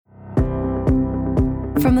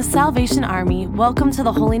From the Salvation Army, welcome to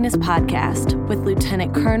the Holiness Podcast with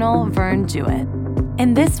Lieutenant Colonel Vern Jewett.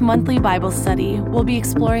 In this monthly Bible study, we'll be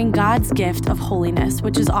exploring God's gift of holiness,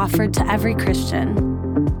 which is offered to every Christian.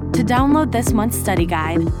 To download this month's study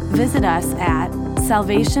guide, visit us at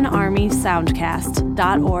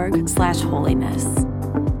salvationarmysoundcast.org/holiness.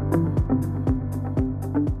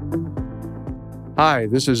 Hi,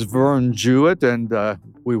 this is Vern Jewett, and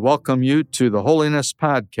we welcome you to the Holiness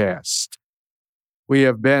Podcast. We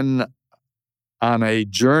have been on a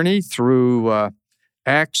journey through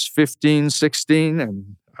Acts 15, 16,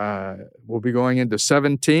 and we'll be going into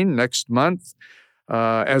 17 next month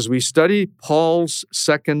as we study Paul's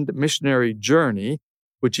second missionary journey,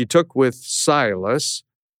 which he took with Silas.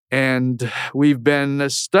 And we've been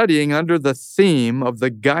studying under the theme of the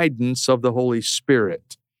guidance of the Holy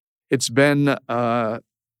Spirit. It's been a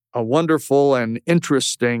wonderful and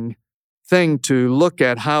interesting thing to look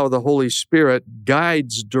at how the Holy Spirit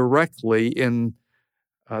guides directly in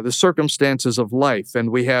the circumstances of life.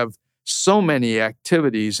 And we have so many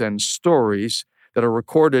activities and stories that are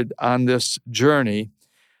recorded on this journey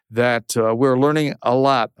that we're learning a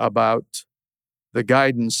lot about the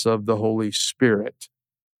guidance of the Holy Spirit.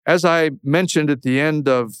 As I mentioned at the end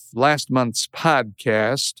of last month's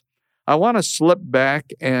podcast, I want to slip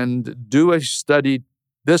back and do a study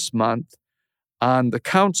this month on the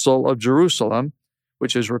Council of Jerusalem,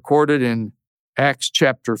 which is recorded in Acts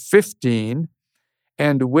chapter 15,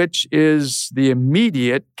 and which is the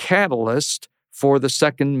immediate catalyst for the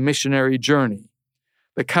second missionary journey.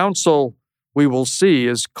 The council, we will see,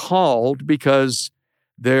 is called because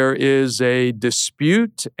there is a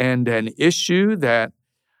dispute and an issue that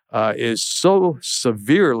is so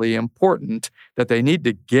severely important that they need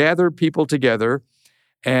to gather people together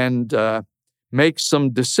and make some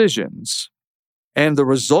decisions. And the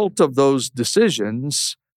result of those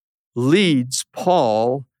decisions leads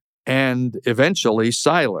Paul and eventually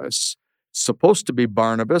Silas. It's supposed to be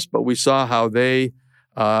Barnabas, but we saw how they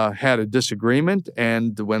had a disagreement.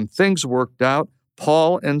 And when things worked out,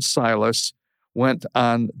 Paul and Silas went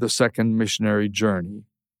on the second missionary journey.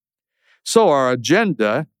 So our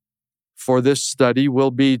agenda for this study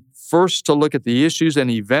will be first to look at the issues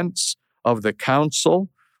and events of the council.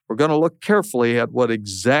 We're going to look carefully at what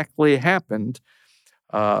exactly happened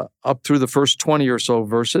up through the first 20 or so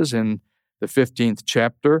verses in the 15th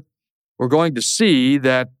chapter. We're going to see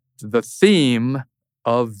that the theme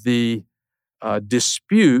of the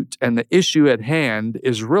dispute and the issue at hand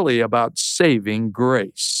is really about saving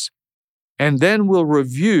grace. And then we'll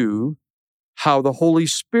review how the Holy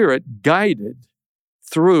Spirit guided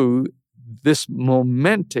through this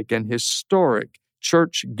momentous and historic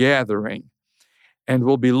church gathering. And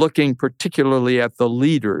we'll be looking particularly at the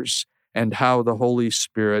leaders and how the Holy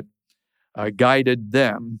Spirit guided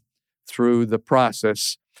them through the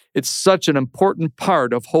process. It's such an important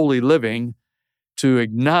part of holy living to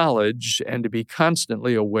acknowledge and to be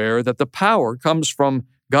constantly aware that the power comes from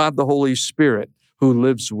God the Holy Spirit who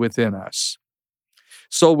lives within us.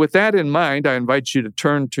 So with that in mind, I invite you to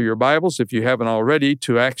turn to your Bibles, if you haven't already,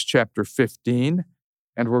 to Acts chapter 15,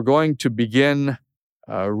 and we're going to begin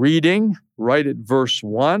reading right at verse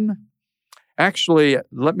 1. Actually,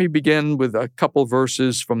 let me begin with a couple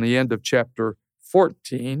verses from the end of chapter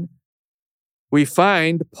 14. We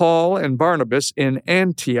find Paul and Barnabas in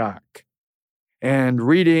Antioch. And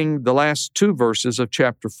reading the last two verses of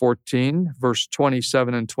chapter 14, verse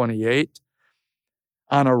 27 and 28,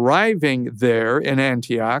 on arriving there in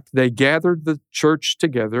Antioch, they gathered the church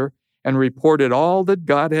together and reported all that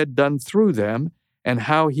God had done through them and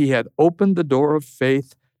how he had opened the door of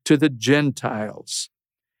faith to the Gentiles.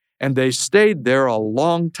 And they stayed there a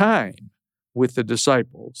long time with the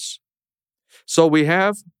disciples. So we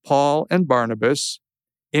have Paul and Barnabas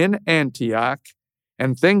in Antioch,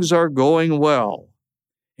 and things are going well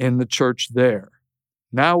in the church there.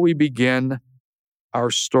 Now we begin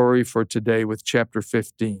our story for today with chapter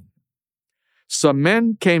 15. Some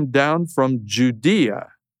men came down from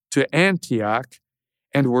Judea to Antioch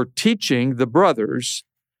and were teaching the brothers,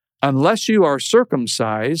 unless you are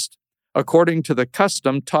circumcised, according to the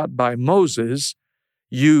custom taught by Moses,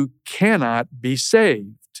 you cannot be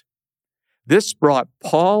saved. This brought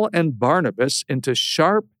Paul and Barnabas into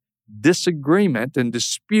sharp disagreement and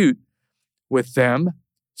dispute with them.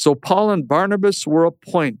 So Paul and Barnabas were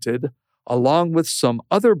appointed, along with some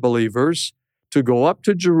other believers, to go up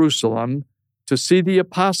to Jerusalem to see the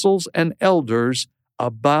apostles and elders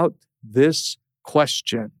about this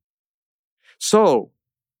question. So,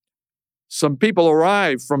 some people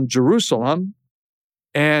arrive from Jerusalem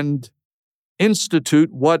and institute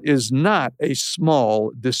what is not a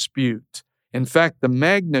small dispute. In fact, the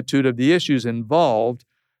magnitude of the issues involved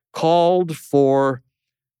called for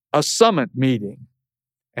a summit meeting,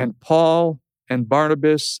 and Paul and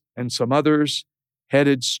Barnabas and some others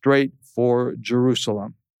headed straight for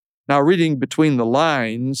Jerusalem. Now, reading between the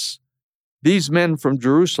lines, these men from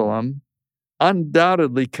Jerusalem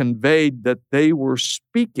undoubtedly conveyed that they were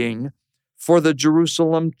speaking for the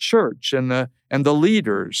Jerusalem church and the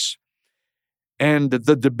leaders. And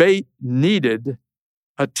the debate needed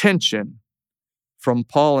attention from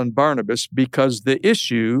Paul and Barnabas because the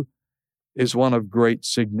issue is one of great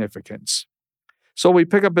significance. So we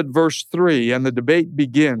pick up at verse 3, and the debate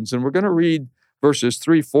begins. And we're going to read verses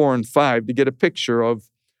 3, 4, and 5 to get a picture of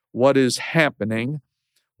what is happening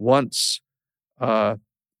once Paul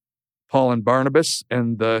and Barnabas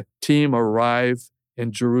and the team arrive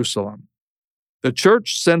in Jerusalem. The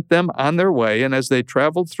church sent them on their way, and as they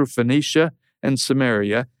traveled through Phoenicia and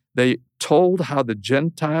Samaria, they told how the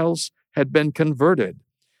Gentiles had been converted.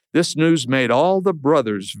 This news made all the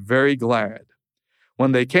brothers very glad.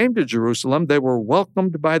 When they came to Jerusalem, they were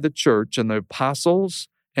welcomed by the church and the apostles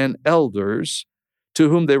and elders, to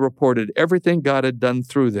whom they reported everything God had done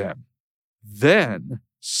through them. Then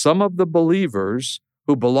some of the believers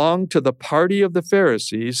who belonged to the party of the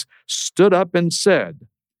Pharisees stood up and said,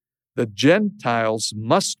 "The Gentiles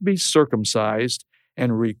must be circumcised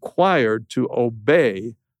and required to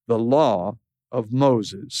obey the law of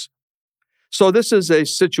Moses." So this is a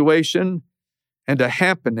situation and a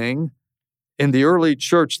happening in the early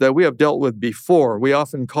church that we have dealt with before. We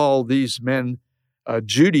often call these men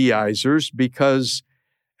Judaizers because,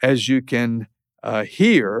 as you can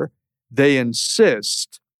hear, they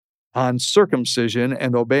insist on circumcision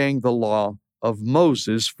and obeying the law of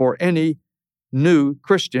Moses for any new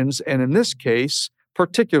Christians, and in this case,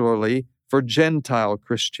 particularly for Gentile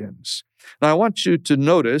Christians. Now, I want you to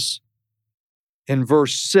notice in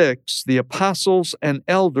verse 6, the apostles and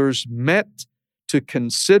elders met to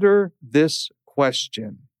consider this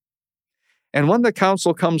question. And when the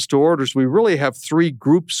council comes to orders, we really have three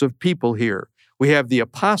groups of people here. We have the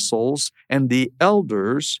apostles and the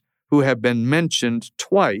elders who have been mentioned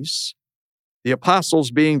twice, the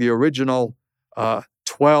apostles being the original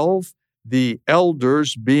 12, the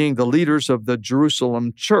elders being the leaders of the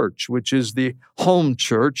Jerusalem church, which is the home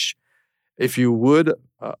church, if you would,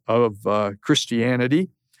 of Christianity.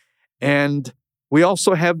 And we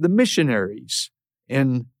also have the missionaries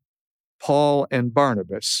in Paul and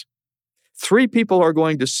Barnabas. Three people are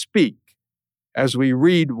going to speak as we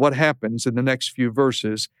read what happens in the next few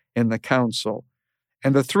verses in the council.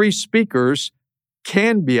 And the three speakers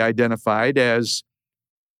can be identified as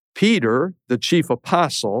Peter, the chief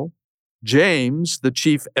apostle, James, the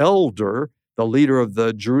chief elder, the leader of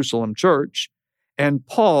the Jerusalem church, and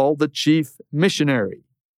Paul, the chief missionary.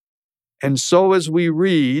 And so as we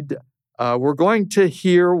read, we're going to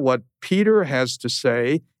hear what Peter has to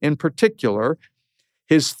say, in particular,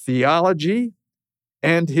 his theology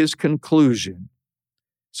and his conclusion.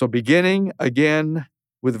 So beginning again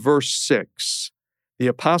with verse 6, the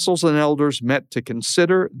apostles and elders met to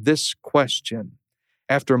consider this question.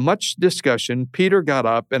 After much discussion, Peter got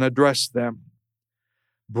up and addressed them.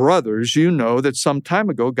 "Brothers, you know that some time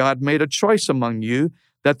ago God made a choice among you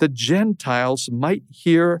that the Gentiles might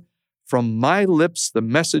hear from my lips the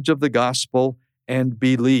message of the gospel and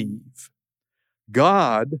believe.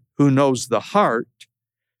 God, who knows the heart,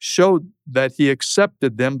 showed that he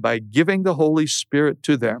accepted them by giving the Holy Spirit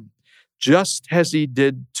to them, just as he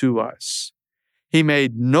did to us. He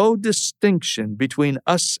made no distinction between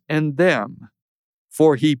us and them,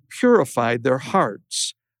 for he purified their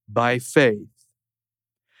hearts by faith.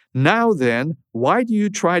 Now then, why do you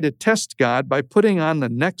try to test God by putting on the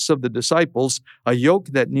necks of the disciples a yoke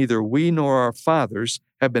that neither we nor our fathers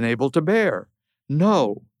have been able to bear?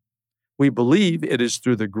 No, we believe it is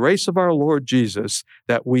through the grace of our Lord Jesus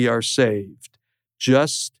that we are saved,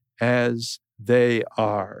 just as they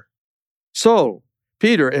are." So,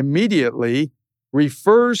 Peter immediately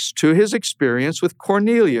refers to his experience with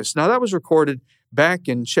Cornelius. Now, that was recorded back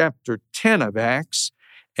in chapter 10 of Acts,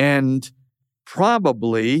 and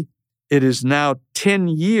probably it is now 10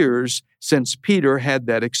 years since Peter had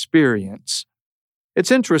that experience.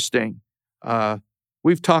 It's interesting.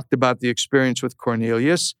 We've talked about the experience with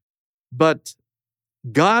Cornelius, but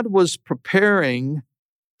God was preparing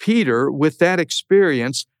Peter with that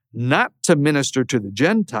experience not to minister to the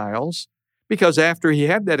Gentiles, because after he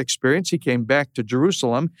had that experience, he came back to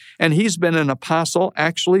Jerusalem, and he's been an apostle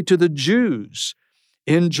actually to the Jews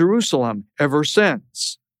in Jerusalem ever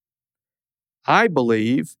since. I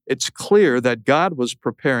believe it's clear that God was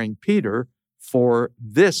preparing Peter for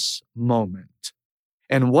this moment.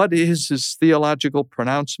 And what is his theological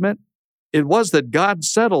pronouncement? it was that God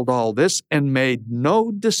settled all this and made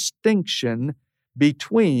no distinction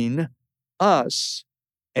between us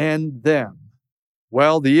and them.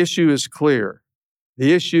 Well, the issue is clear.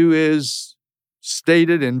 The issue is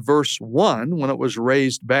stated in verse 1 when it was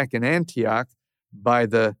raised back in Antioch by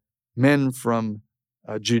the men from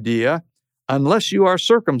Judea. Unless you are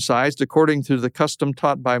circumcised according to the custom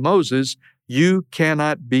taught by Moses, you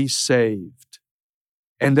cannot be saved.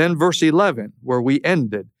 And then verse 11, where we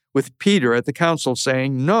ended, with Peter at the council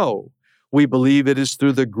saying, no, we believe it is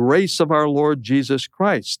through the grace of our Lord Jesus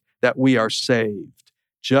Christ that we are saved,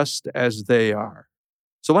 just as they are.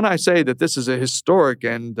 So when I say that this is a historic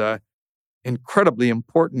and incredibly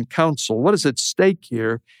important council, what is at stake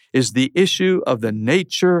here is the issue of the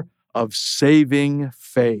nature of saving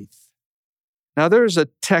faith. Now, there's a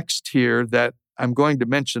text here that I'm going to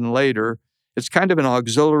mention later. It's kind of an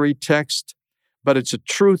auxiliary text, but it's a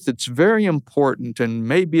truth that's very important and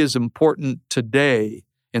maybe as important today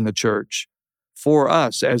in the church for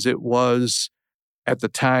us as it was at the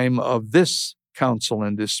time of this council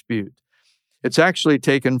and dispute. It's actually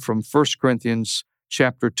taken from 1 Corinthians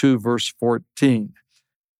chapter 2, verse 14.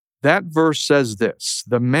 That verse says this,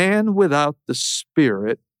 "The man without the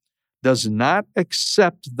Spirit does not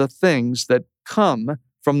accept the things that come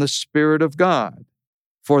from the Spirit of God,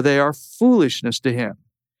 for they are foolishness to him,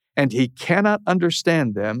 and he cannot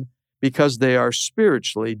understand them because they are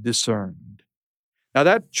spiritually discerned." Now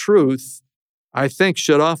that truth, I think,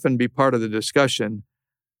 should often be part of the discussion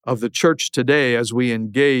of the church today as we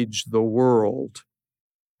engage the world.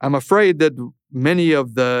 I'm afraid that many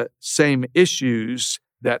of the same issues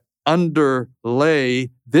that underlay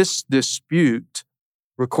this dispute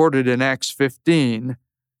recorded in Acts 15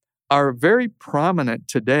 are very prominent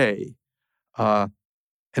today, and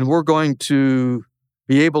we're going to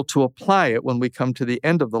be able to apply it when we come to the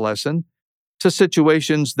end of the lesson to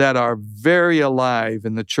situations that are very alive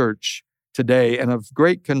in the church today and of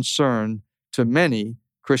great concern to many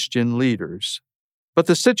Christian leaders. But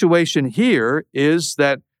the situation here is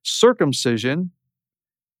that circumcision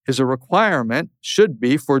is a requirement, should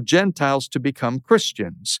be, for Gentiles to become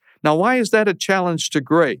Christians. Now, why is that a challenge to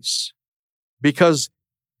grace? Because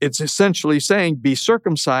it's essentially saying, be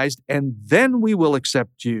circumcised, and then we will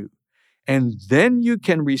accept you, and then you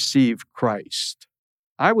can receive Christ.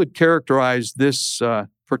 I would characterize this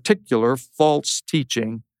particular false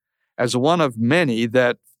teaching as one of many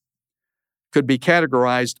that could be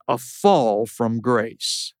categorized a fall from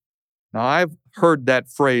grace. Now, I've heard that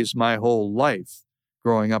phrase my whole life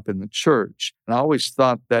growing up in the church, and I always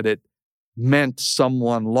thought that it meant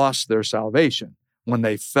someone lost their salvation when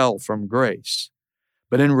they fell from grace.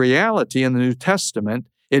 But in reality, in the New Testament,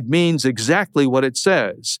 it means exactly what it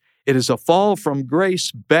says. It is a fall from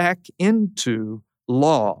grace back into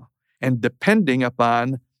law and depending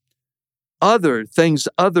upon other things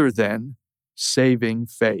other than saving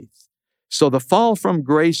faith. So the fall from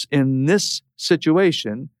grace in this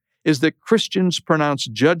situation is that Christians pronounce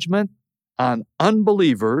judgment on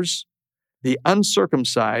unbelievers, the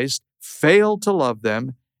uncircumcised, fail to love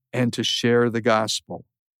them and to share the gospel.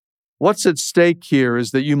 What's at stake here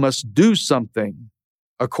is that you must do something,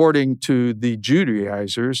 according to the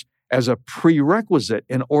Judaizers, as a prerequisite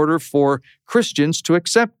in order for Christians to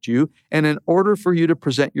accept you and in order for you to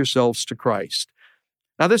present yourselves to Christ.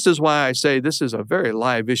 Now, this is why I say this is a very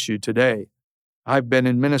live issue today. I've been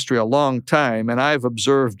in ministry a long time, and I've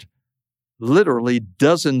observed literally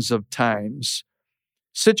dozens of times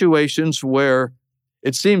situations where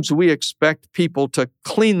it seems we expect people to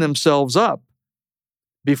clean themselves up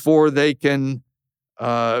before they can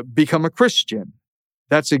become a Christian.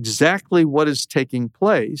 That's exactly what is taking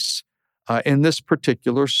place in this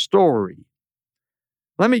particular story.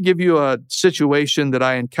 Let me give you a situation that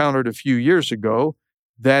I encountered a few years ago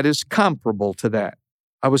that is comparable to that.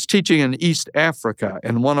 I was teaching in East Africa,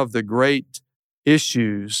 and one of the great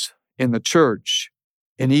issues in the church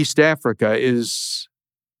in East Africa is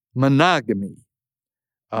monogamy.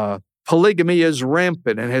 Polygamy is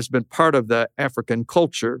rampant and has been part of the African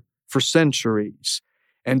culture for centuries.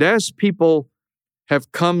 And as people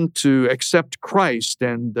have come to accept Christ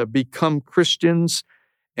and become Christians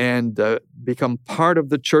and become part of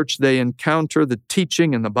the church, they encounter the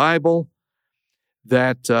teaching in the Bible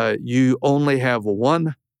that you only have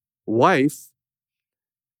one wife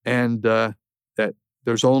and that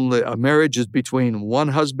there's only a marriage is between one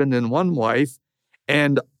husband and one wife.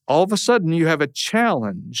 And all of a sudden you have a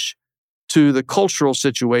challenge to the cultural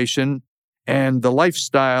situation and the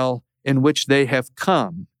lifestyle in which they have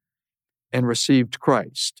come and received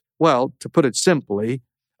Christ. Well, to put it simply,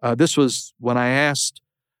 this was when I asked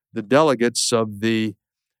the delegates of the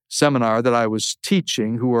seminar that I was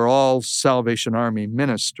teaching, who were all Salvation Army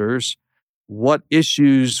ministers, what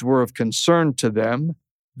issues were of concern to them.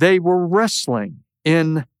 They were wrestling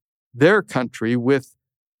in their country with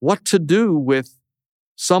what to do with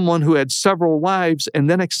someone who had several wives and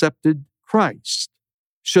then accepted Christ.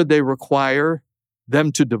 Should they require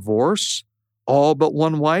them to divorce all but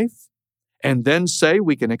one wife and then say,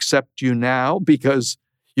 we can accept you now because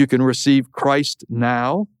you can receive Christ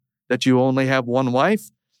now that you only have one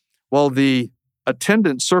wife? Well, the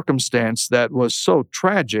attendant circumstance that was so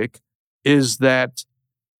tragic is that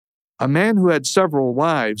a man who had several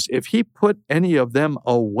wives, if he put any of them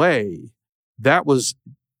away, that was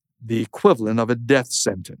the equivalent of a death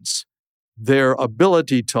sentence. Their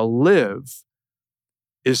ability to live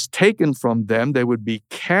is taken from them. They would be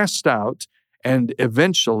cast out, and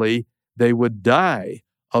eventually they would die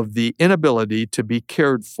of the inability to be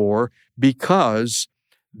cared for because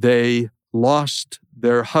they lost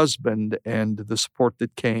their husband and the support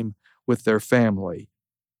that came with their family.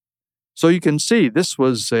 So you can see this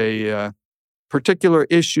was a particular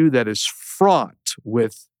issue that is fraught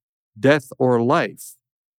with death or life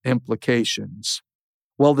implications.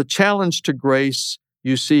 Well, the challenge to grace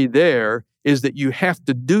you see there is that you have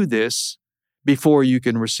to do this before you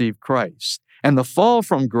can receive Christ. And the fall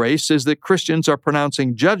from grace is that Christians are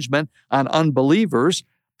pronouncing judgment on unbelievers,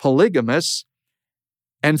 polygamists,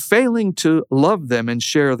 and failing to love them and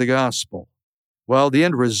share the gospel. Well, the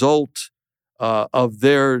end result of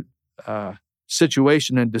their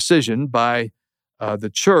situation and decision by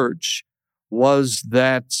the church was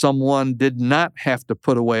that someone did not have to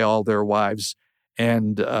put away all their wives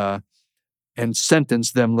and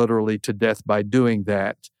sentence them literally to death by doing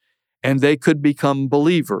that. And they could become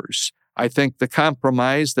believers. I think the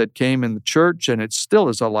compromise that came in the church, and it still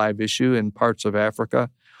is a live issue in parts of Africa,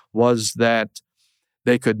 was that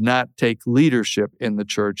they could not take leadership in the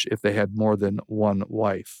church if they had more than one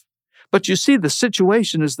wife. But you see, the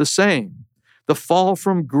situation is the same. The fall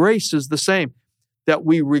from grace is the same, that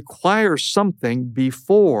we require something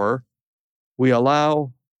before we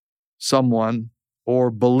allow someone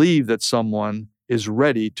or believe that someone is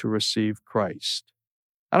ready to receive Christ.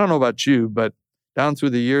 I don't know about you, but down through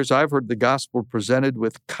the years, I've heard the gospel presented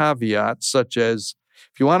with caveats such as,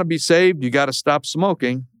 if you want to be saved, you got to stop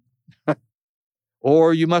smoking,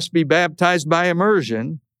 or you must be baptized by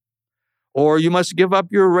immersion, or you must give up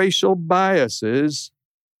your racial biases,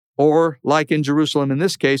 or, like in Jerusalem in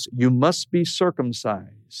this case, you must be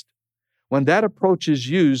circumcised. When that approach is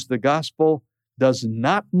used, the gospel does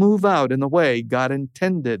not move out in the way God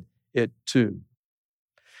intended it to.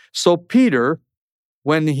 So Peter,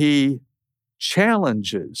 when he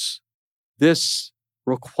challenges this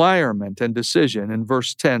requirement and decision in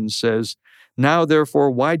verse 10 says, "Now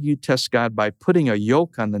therefore, why do you test God by putting a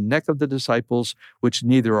yoke on the neck of the disciples, which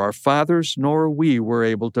neither our fathers nor we were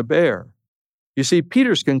able to bear?" You see,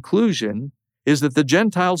 Peter's conclusion is that the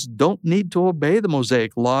Gentiles don't need to obey the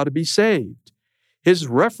Mosaic law to be saved. His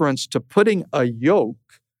reference to putting a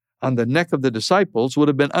yoke on the neck of the disciples would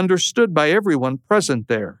have been understood by everyone present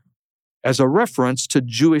there as a reference to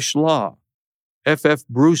Jewish law. F.F.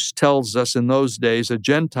 Bruce tells us in those days a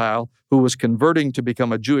Gentile who was converting to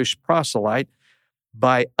become a Jewish proselyte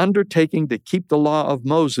by undertaking to keep the law of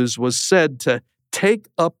Moses was said to take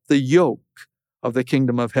up the yoke of the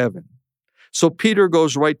kingdom of heaven. So Peter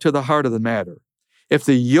goes right to the heart of the matter. If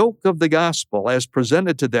the yoke of the gospel as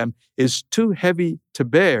presented to them is too heavy to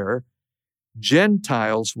bear,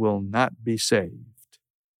 Gentiles will not be saved.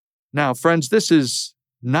 Now, friends, this is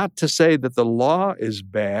not to say that the law is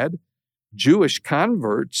bad. Jewish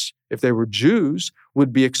converts, if they were Jews,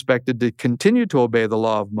 would be expected to continue to obey the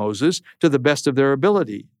law of Moses to the best of their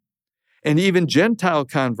ability. And even Gentile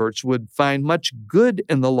converts would find much good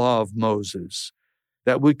in the law of Moses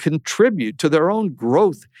that would contribute to their own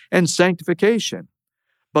growth and sanctification.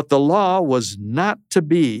 But the law was not to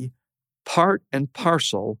be part and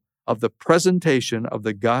parcel of the presentation of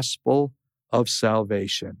the gospel of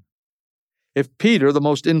salvation. If Peter, the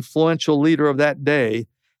most influential leader of that day,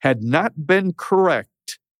 had not been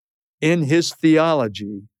correct in his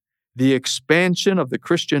theology, the expansion of the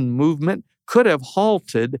Christian movement could have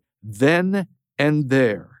halted then and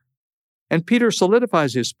there. And Peter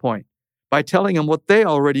solidifies his point by telling them what they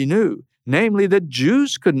already knew, namely that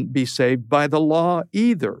Jews couldn't be saved by the law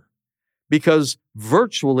either, because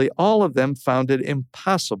virtually all of them found it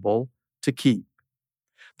impossible to keep.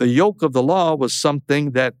 The yoke of the law was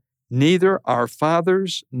something that neither our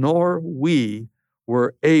fathers nor we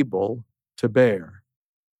were able to bear.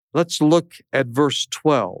 Let's look at verse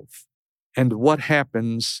 12 and what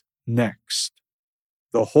happens next.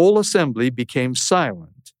 The whole assembly became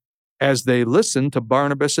silent, as they listened to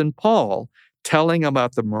Barnabas and Paul telling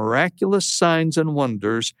about the miraculous signs and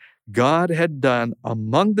wonders God had done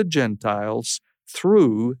among the Gentiles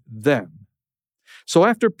through them. So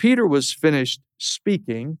after Peter was finished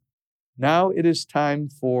speaking, now it is time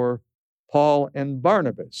for Paul and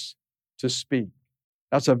Barnabas to speak.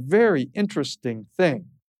 That's a very interesting thing.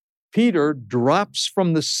 Peter drops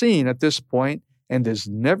from the scene at this point and is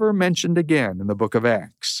never mentioned again in the book of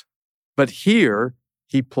Acts. But here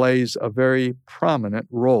he plays a very prominent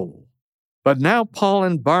role. But now Paul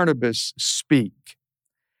and Barnabas speak,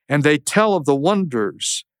 and they tell of the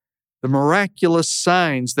wonders, the miraculous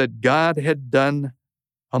signs that God had done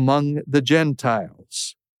among the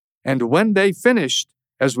Gentiles. And when they finished,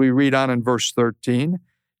 as we read on in verse 13,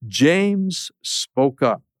 James spoke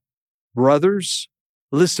up. Brothers,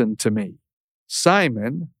 listen to me.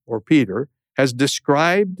 Simon, or Peter, has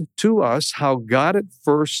described to us how God at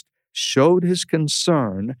first showed his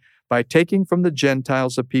concern by taking from the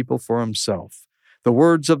Gentiles a people for himself. The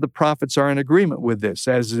words of the prophets are in agreement with this,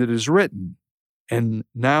 as it is written. And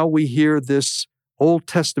now we hear this Old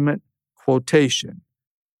Testament quotation.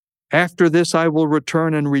 After this I will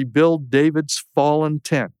return and rebuild David's fallen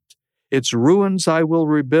tent. Its ruins I will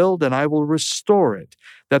rebuild, and I will restore it,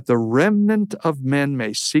 that the remnant of men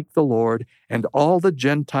may seek the Lord, and all the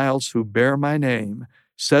Gentiles who bear my name,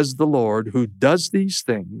 says the Lord, who does these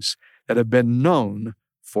things that have been known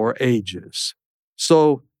for ages.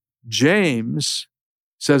 So James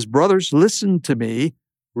says, brothers, listen to me,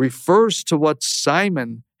 refers to what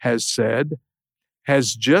Simon has said,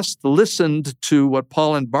 has just listened to what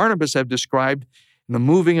Paul and Barnabas have described in the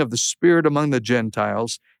moving of the Spirit among the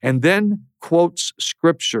Gentiles, and then quotes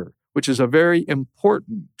Scripture, which is a very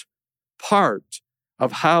important part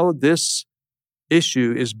of how this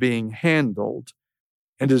issue is being handled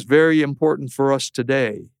and is very important for us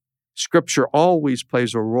today. Scripture always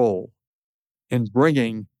plays a role in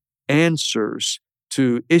bringing answers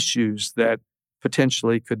to issues that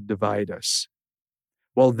potentially could divide us.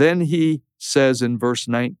 Well, then he says in verse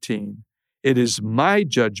 19, it is my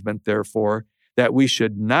judgment, therefore, that we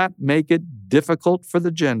should not make it difficult for the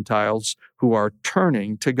Gentiles who are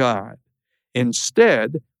turning to God.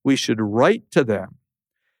 Instead, we should write to them,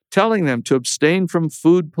 telling them to abstain from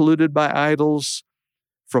food polluted by idols,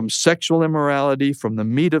 from sexual immorality, from the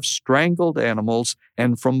meat of strangled animals,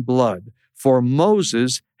 and from blood. For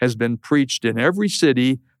Moses has been preached in every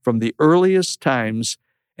city from the earliest times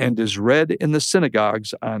and is read in the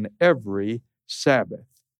synagogues on every Sabbath.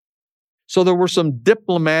 So there were some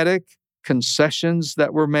diplomatic concessions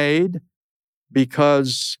that were made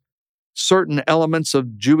because certain elements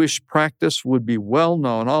of Jewish practice would be well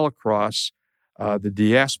known all across the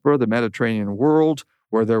diaspora, the Mediterranean world,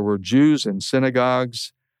 where there were Jews in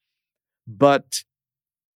synagogues. But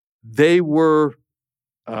they were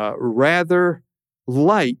rather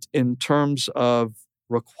light in terms of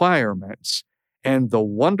requirements. And the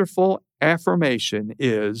wonderful affirmation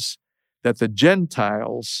is that the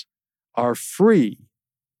Gentiles are free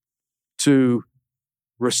to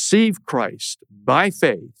receive Christ by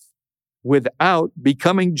faith without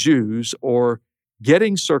becoming Jews or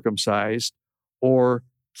getting circumcised or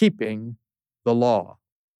keeping the law.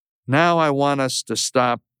 Now I want us to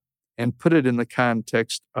stop and put it in the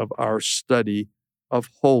context of our study of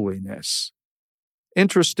holiness.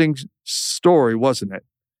 Interesting story, wasn't it?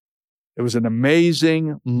 It was an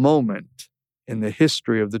amazing moment in the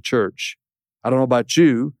history of the church. I don't know about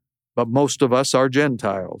you, but most of us are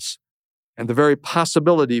Gentiles. And the very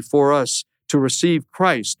possibility for us to receive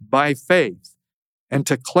Christ by faith and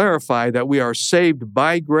to clarify that we are saved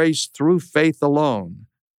by grace through faith alone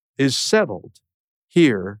is settled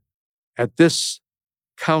here at this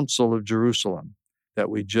Council of Jerusalem that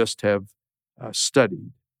we just have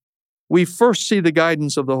studied. We first see the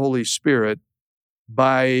guidance of the Holy Spirit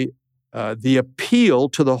by the appeal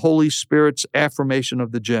to the Holy Spirit's affirmation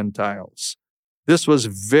of the Gentiles. This was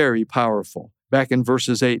very powerful back in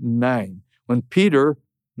verses 8 and 9. When Peter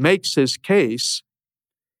makes his case,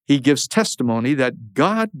 he gives testimony that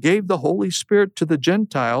God gave the Holy Spirit to the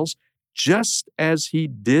Gentiles just as he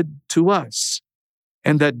did to us,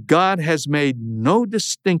 and that God has made no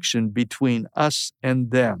distinction between us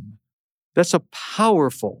and them. That's a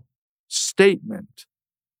powerful statement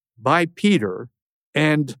by Peter,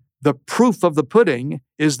 and the proof of the pudding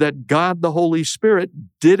is that God, the Holy Spirit,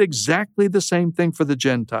 did exactly the same thing for the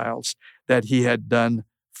Gentiles that he had done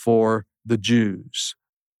for the Jews.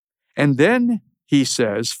 And then he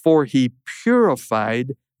says, for he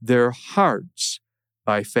purified their hearts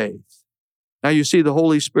by faith. Now you see, the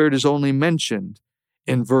Holy Spirit is only mentioned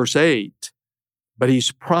in verse 8, but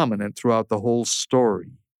he's prominent throughout the whole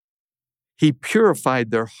story. He purified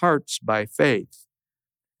their hearts by faith.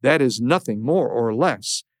 That is nothing more or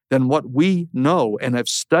less than what we know and have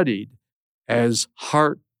studied as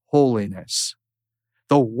heart holiness.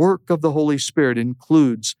 The work of the Holy Spirit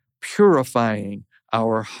includes purifying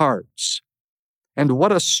our hearts. And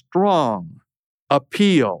what a strong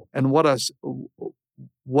appeal and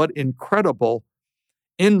what incredible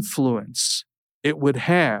influence it would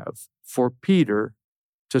have for Peter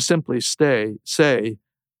to simply say,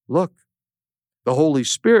 look, the Holy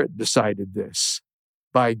Spirit decided this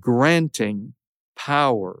by granting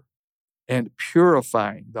power and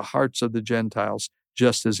purifying the hearts of the Gentiles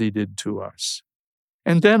just as he did to us.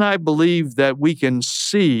 And then I believe that we can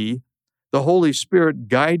see the Holy Spirit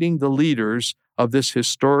guiding the leaders of this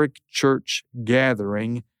historic church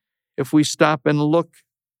gathering if we stop and look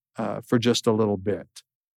for just a little bit.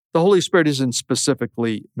 The Holy Spirit isn't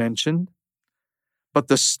specifically mentioned, but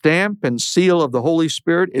the stamp and seal of the Holy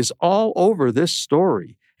Spirit is all over this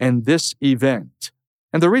story and this event.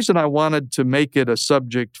 And the reason I wanted to make it a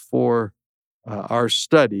subject for our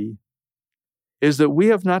study is that we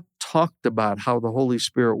have not talked about how the Holy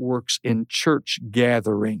Spirit works in church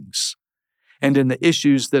gatherings and in the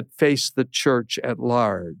issues that face the church at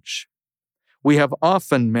large. We have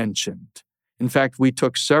often mentioned, in fact, we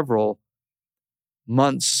took several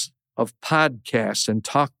months of podcasts and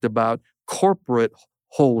talked about corporate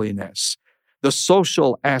holiness, the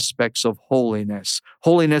social aspects of holiness.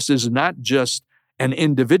 Holiness is not just an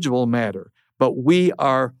individual matter, but we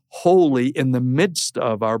are holy in the midst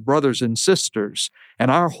of our brothers and sisters, and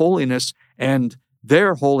our holiness and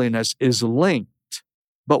their holiness is linked.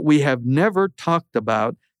 But we have never talked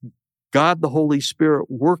about God the Holy Spirit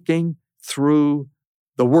working through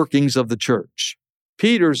the workings of the church.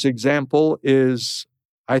 Peter's example is,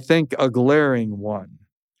 I think, a glaring one.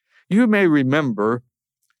 You may remember,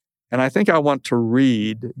 and I think I want to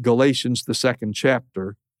read Galatians, the 2nd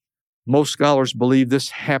chapter. Most scholars believe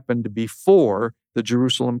this happened before the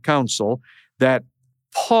Jerusalem Council, that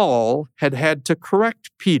Paul had to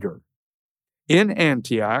correct Peter in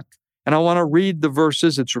Antioch. And I want to read the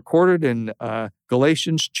verses. It's recorded in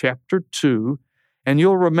Galatians chapter 2. And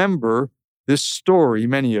you'll remember this story,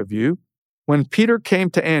 many of you. When Peter came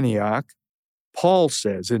to Antioch, Paul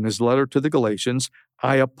says in his letter to the Galatians,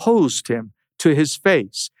 I opposed him to his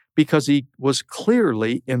face because he was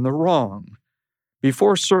clearly in the wrong.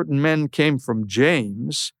 Before certain men came from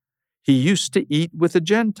James, he used to eat with the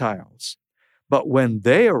Gentiles. But when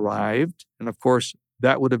they arrived, and of course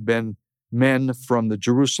that would have been men from the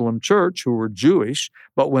Jerusalem church who were Jewish,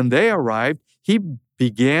 but when they arrived, he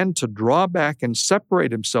began to draw back and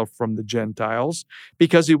separate himself from the Gentiles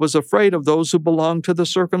because he was afraid of those who belonged to the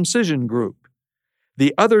circumcision group.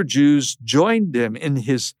 The other Jews joined him in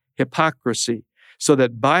his hypocrisy, so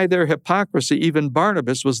that by their hypocrisy even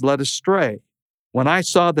Barnabas was led astray. When I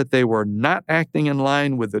saw that they were not acting in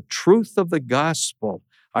line with the truth of the gospel,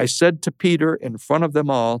 I said to Peter in front of them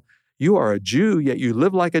all, you are a Jew, yet you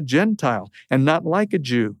live like a Gentile and not like a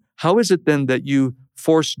Jew. How is it then that you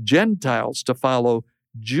force Gentiles to follow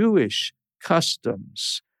Jewish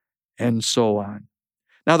customs? And so on.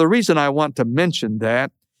 Now, the reason I want to mention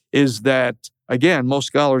that is that, again, most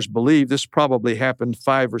scholars believe this probably happened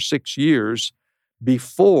 5 or 6 years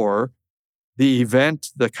before the event,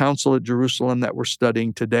 the council at Jerusalem that we're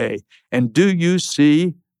studying today. And do you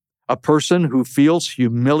see a person who feels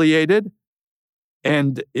humiliated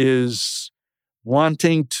and is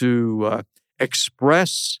wanting to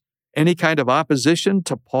express any kind of opposition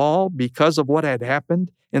to Paul because of what had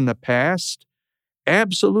happened in the past?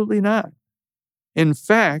 Absolutely not. In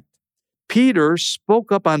fact, Peter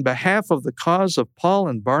spoke up on behalf of the cause of Paul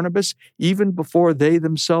and Barnabas even before they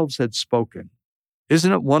themselves had spoken.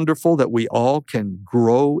 Isn't it wonderful that we all can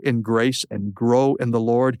grow in grace and grow in the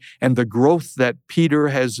Lord? And the growth that Peter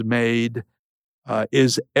has made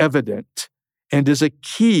is evident and is a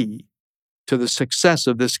key to the success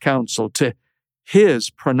of this council, to his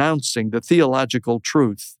pronouncing the theological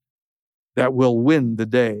truth that will win the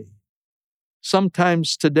day.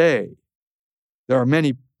 Sometimes today, there are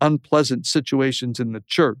many unpleasant situations in the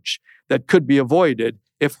church that could be avoided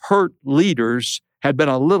if hurt leaders had been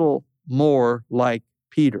a little more like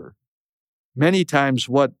Peter. Many times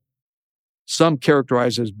what some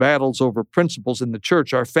characterize as battles over principles in the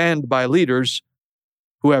church are fanned by leaders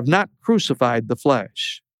who have not crucified the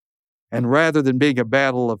flesh. And rather than being a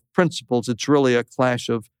battle of principles, it's really a clash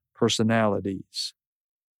of personalities.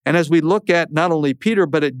 And as we look at not only Peter,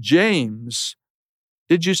 but at James,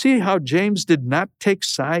 did you see how James did not take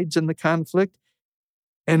sides in the conflict?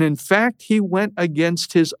 And in fact, he went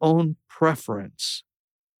against his own preference.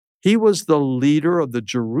 He was the leader of the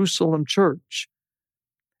Jerusalem church.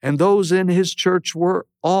 and those in his church were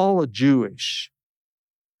all Jewish.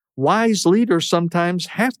 Wise leaders sometimes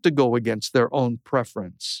have to go against their own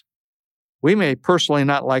preference. We may personally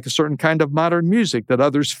not like a certain kind of modern music that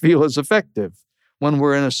others feel is effective when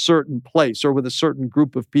we're in a certain place or with a certain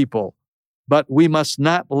group of people, but we must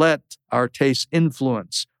not let our tastes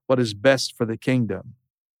influence what is best for the kingdom.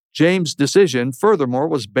 James' decision, furthermore,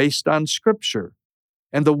 was based on Scripture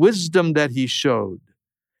and the wisdom that he showed,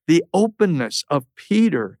 the openness of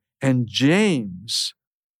Peter and James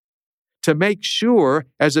to make sure,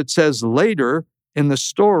 as it says later in the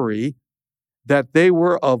story, that they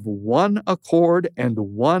were of one accord and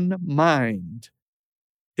one mind,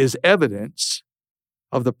 is evidence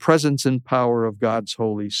of the presence and power of God's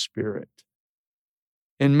Holy Spirit.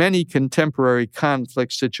 In many contemporary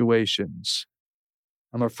conflict situations,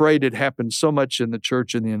 I'm afraid it happens so much in the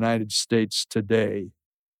church in the United States today.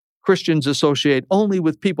 Christians associate only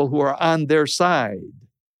with people who are on their side,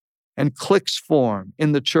 and cliques form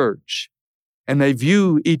in the church, and they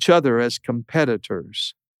view each other as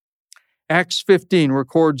competitors. Acts 15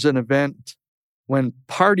 records an event when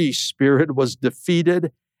party spirit was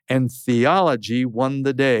defeated and theology won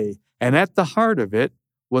the day, and at the heart of it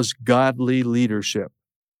was godly leadership.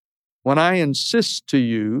 When I insist to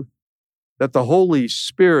you that the Holy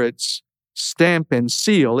Spirit's stamp and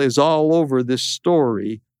seal is all over this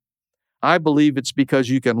story, I believe it's because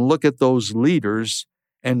you can look at those leaders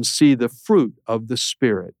and see the fruit of the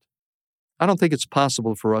Spirit. I don't think it's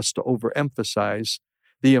possible for us to overemphasize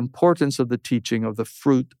the importance of the teaching of the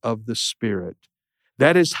fruit of the Spirit.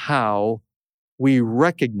 That is how we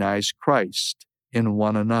recognize Christ in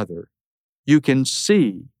one another. You can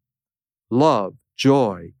see love,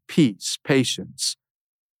 joy, peace, patience.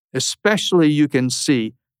 Especially you can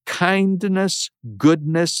see kindness,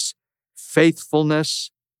 goodness,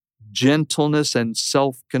 faithfulness, gentleness, and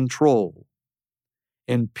self-control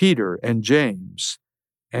in Peter and James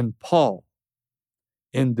and Paul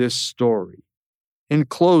in this story. In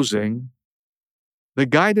closing, the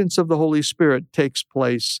guidance of the Holy Spirit takes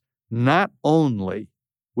place not only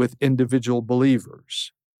with individual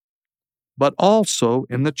believers, but also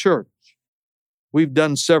in the church. We've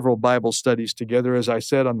done several Bible studies together, as I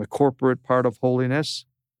said, on the corporate part of holiness.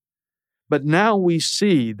 But now we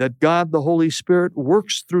see that God, the Holy Spirit,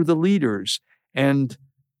 works through the leaders and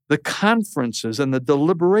the conferences and the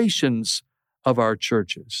deliberations of our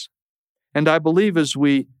churches. And I believe as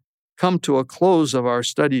we come to a close of our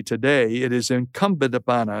study today, it is incumbent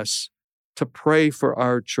upon us to pray for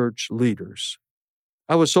our church leaders.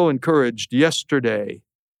 I was so encouraged yesterday.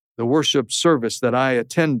 The worship service that I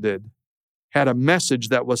attended had a message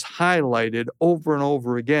that was highlighted over and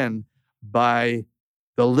over again by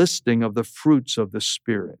the listing of the fruits of the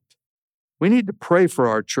Spirit. We need to pray for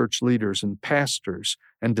our church leaders and pastors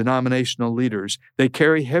and denominational leaders. They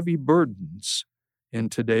carry heavy burdens in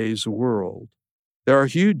today's world. There are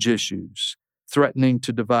huge issues threatening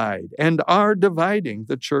to divide and are dividing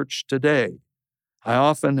the church today. I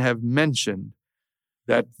often have mentioned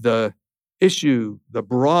that the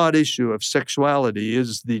broad issue of sexuality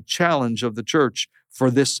is the challenge of the church for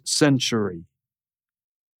this century.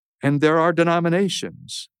 And there are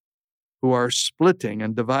denominations who are splitting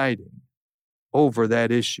and dividing over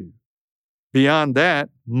that issue. Beyond that,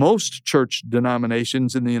 most church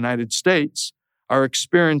denominations in the United States are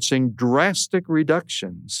experiencing drastic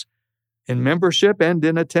reductions in membership and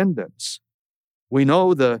in attendance. We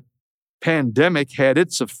know the pandemic had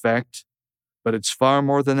its effect, but it's far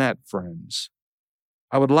more than that, friends.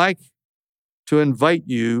 I would like to invite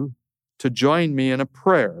you to join me in a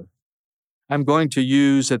prayer. I'm going to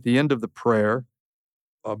use at the end of the prayer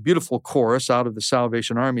a beautiful chorus out of the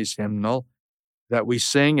Salvation Army's hymnal that we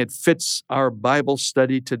sing. It fits our Bible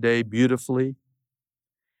study today beautifully,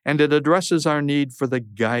 and it addresses our need for the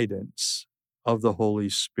guidance of the Holy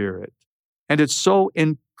Spirit. And it's so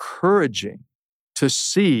encouraging to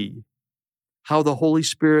see how the Holy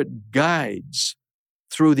Spirit guides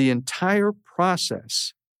through the entire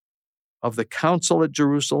process of the council at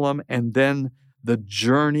Jerusalem and then the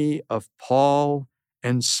journey of Paul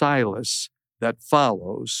and Silas that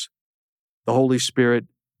follows. The Holy Spirit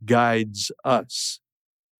guides us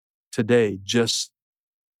today just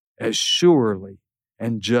as surely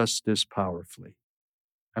and just as powerfully.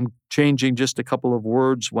 I'm changing just a couple of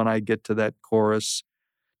words when I get to that chorus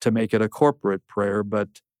to make it a corporate prayer,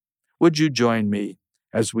 but would you join me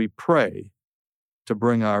as we pray to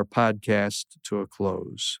bring our podcast to a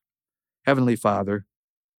close? Heavenly Father,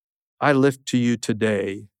 I lift to you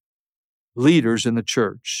today leaders in the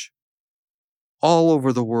church all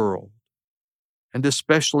over the world, and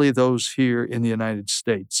especially those here in the United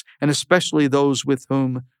States, and especially those with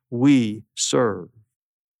whom we serve.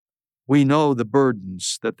 We know the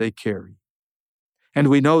burdens that they carry, and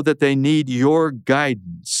we know that they need your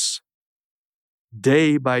guidance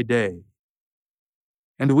day by day.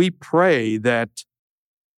 And we pray that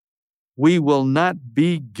we will not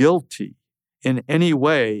be guilty in any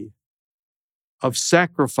way of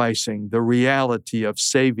sacrificing the reality of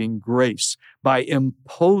saving grace by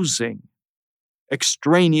imposing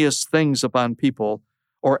extraneous things upon people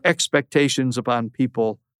or expectations upon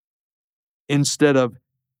people instead of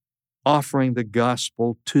offering the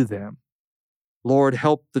gospel to them. Lord,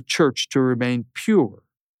 help the church to remain pure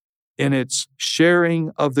in its sharing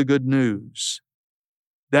of the good news,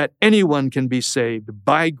 that anyone can be saved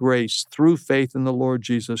by grace through faith in the Lord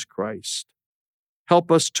Jesus Christ.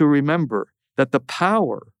 Help us to remember that the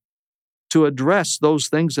power to address those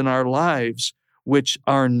things in our lives which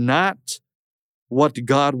are not what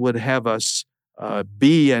God would have us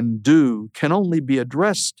be and do can only be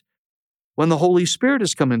addressed when the Holy Spirit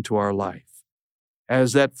has come into our life.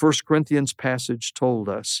 As that 1 Corinthians passage told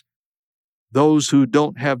us, those who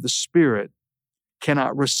don't have the Spirit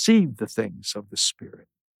cannot receive the things of the Spirit.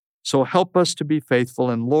 So help us to be faithful,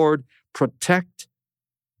 and Lord, protect,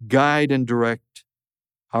 guide, and direct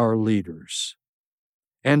our leaders.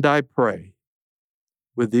 And I pray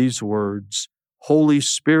with these words, Holy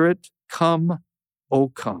Spirit, come, O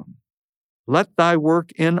come. Let thy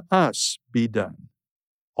work in us be done.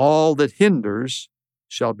 All that hinders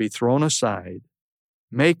shall be thrown aside.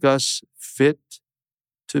 Make us fit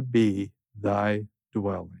to be thy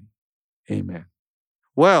dwelling. Amen.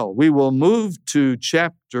 Well, we will move to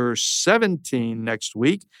chapter 17 next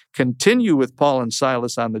week, continue with Paul and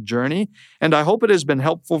Silas on the journey, and I hope it has been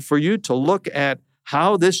helpful for you to look at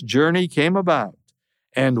how this journey came about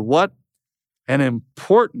and what an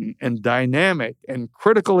important and dynamic and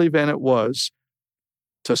critical event it was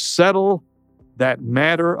to settle that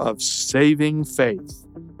matter of saving faith.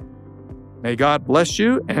 May God bless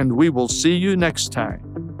you, and we will see you next time.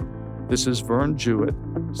 This is Vern Jewett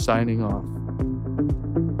signing off.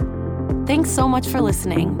 Thanks so much for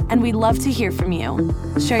listening, and we'd love to hear from you.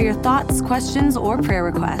 Share your thoughts, questions, or prayer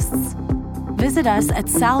requests. Visit us at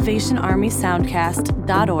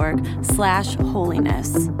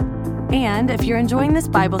salvationarmysoundcast.org/holiness. And if you're enjoying this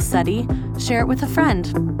Bible study, share it with a friend.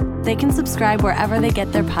 They can subscribe wherever they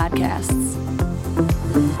get their podcasts.